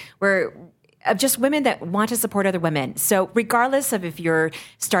 community where of just women that want to support other women. So regardless of if you're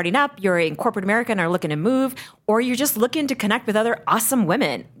starting up, you're in corporate America and are looking to move, or you're just looking to connect with other awesome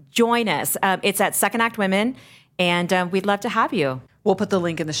women, join us. It's at Second Act Women, and we'd love to have you. We'll put the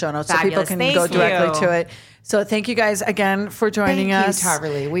link in the show notes Fabulous. so people can go directly to it. So thank you guys again for joining us. Thank you,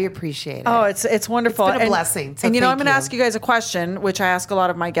 Tarverly. We appreciate it. Oh, it's wonderful. It's been a blessing. So and I'm thank going to you. ask you guys a question, which I ask a lot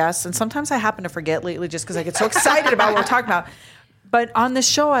of my guests, and sometimes I happen to forget lately just because I get so excited about what we're talking about. But on this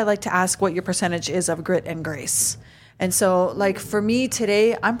show, I like to ask what your percentage is of grit and grace. And so, like for me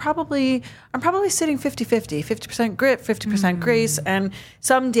today, I'm probably sitting 50-50, 50% grit, 50% grace. And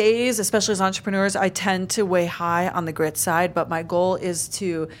some days, especially as entrepreneurs, I tend to weigh high on the grit side. But my goal is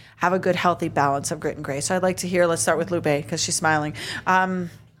to have a good, healthy balance of grit and grace. So I'd like to hear. Let's start with Lupe because she's smiling. I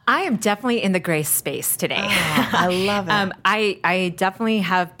am definitely in the grace space today. I love it. I definitely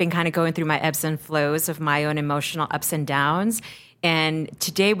have been kind of going through my ebbs and flows of my own emotional ups and downs. And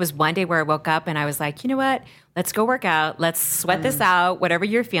today was one day where I woke up and I was like, you know what? Let's go work out. Let's sweat this out, whatever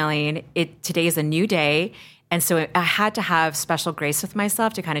you're feeling. Today is a new day. And so I had to have special grace with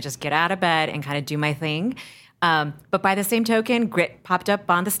myself to kind of just get out of bed and kind of do my thing. But by the same token, grit popped up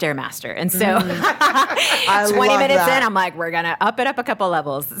on the Stairmaster. And so 20 minutes in, I'm like, we're going to up it up a couple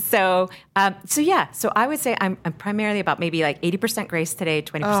levels. So I would say I'm primarily about maybe like 80% grace today,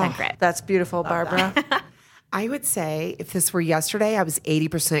 20% grit. That's beautiful, Barbara. I would say if this were yesterday, I was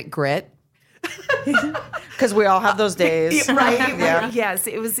 80% grit. Because we all have those days. Right? Yeah. Yes.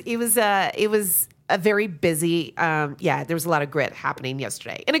 It was a very busy, there was a lot of grit happening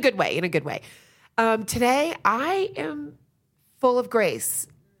yesterday in a good way, today I am full of grace,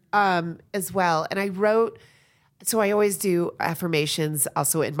 as well. And I wrote, so I always do affirmations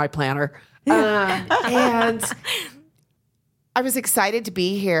also in my planner. And I was excited to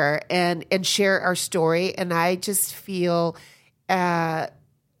be here and share our story. And I just feel I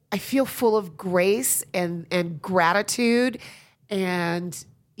feel full of grace and gratitude. And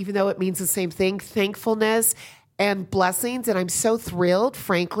even though it means the same thing, thankfulness and blessings. And I'm so thrilled,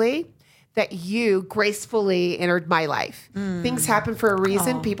 frankly, that you gracefully entered my life. Things happen for a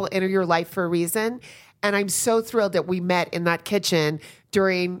reason. People enter your life for a reason. And I'm so thrilled that we met in that kitchen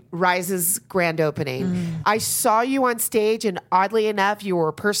during Rise's grand opening. I saw you on stage, and oddly enough, you were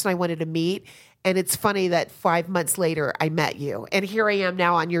a person I wanted to meet. And it's funny that 5 months later, I met you. And here I am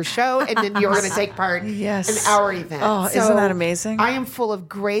now on your show, and then you're going to take part in our event. Oh, so isn't that amazing? I am full of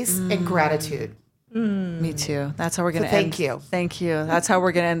grace and gratitude. Me too. That's how we're going to end. Thank you. Thank you. That's how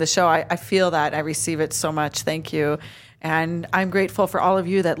we're going to end the show. I feel that. I receive it so much. Thank you. And I'm grateful for all of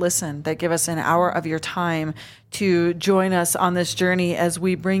you that listen, that give us an hour of your time to join us on this journey as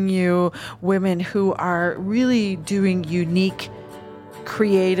we bring you women who are really doing unique,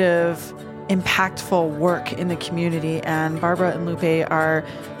 creative, impactful work in the community. And Barbara and Lupe are,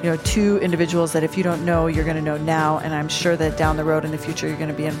 two individuals that if you don't know, you're going to know now. And I'm sure that down the road in the future, you're going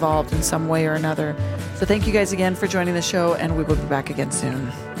to be involved in some way or another. So thank you guys again for joining the show, and we will be back again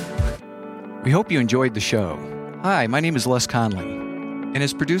soon. We hope you enjoyed the show. Hi, my name is Les Conley. And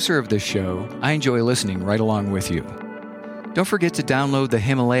as producer of this show, I enjoy listening right along with you. Don't forget to download the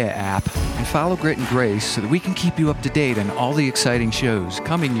Himalaya app and follow Grit and Grace so that we can keep you up to date on all the exciting shows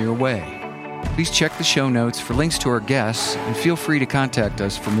coming your way. Please check the show notes for links to our guests and feel free to contact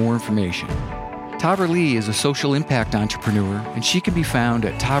us for more information. Tahverlee Lee is a social impact entrepreneur, and she can be found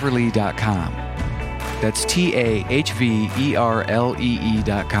at tahverlee.com. That's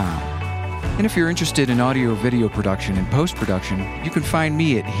TAHVERLEE.com. And if you're interested in audio video production and post-production, you can find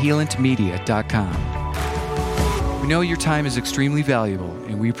me at healantmedia.com. We know your time is extremely valuable,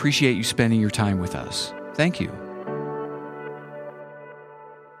 and we appreciate you spending your time with us. Thank you.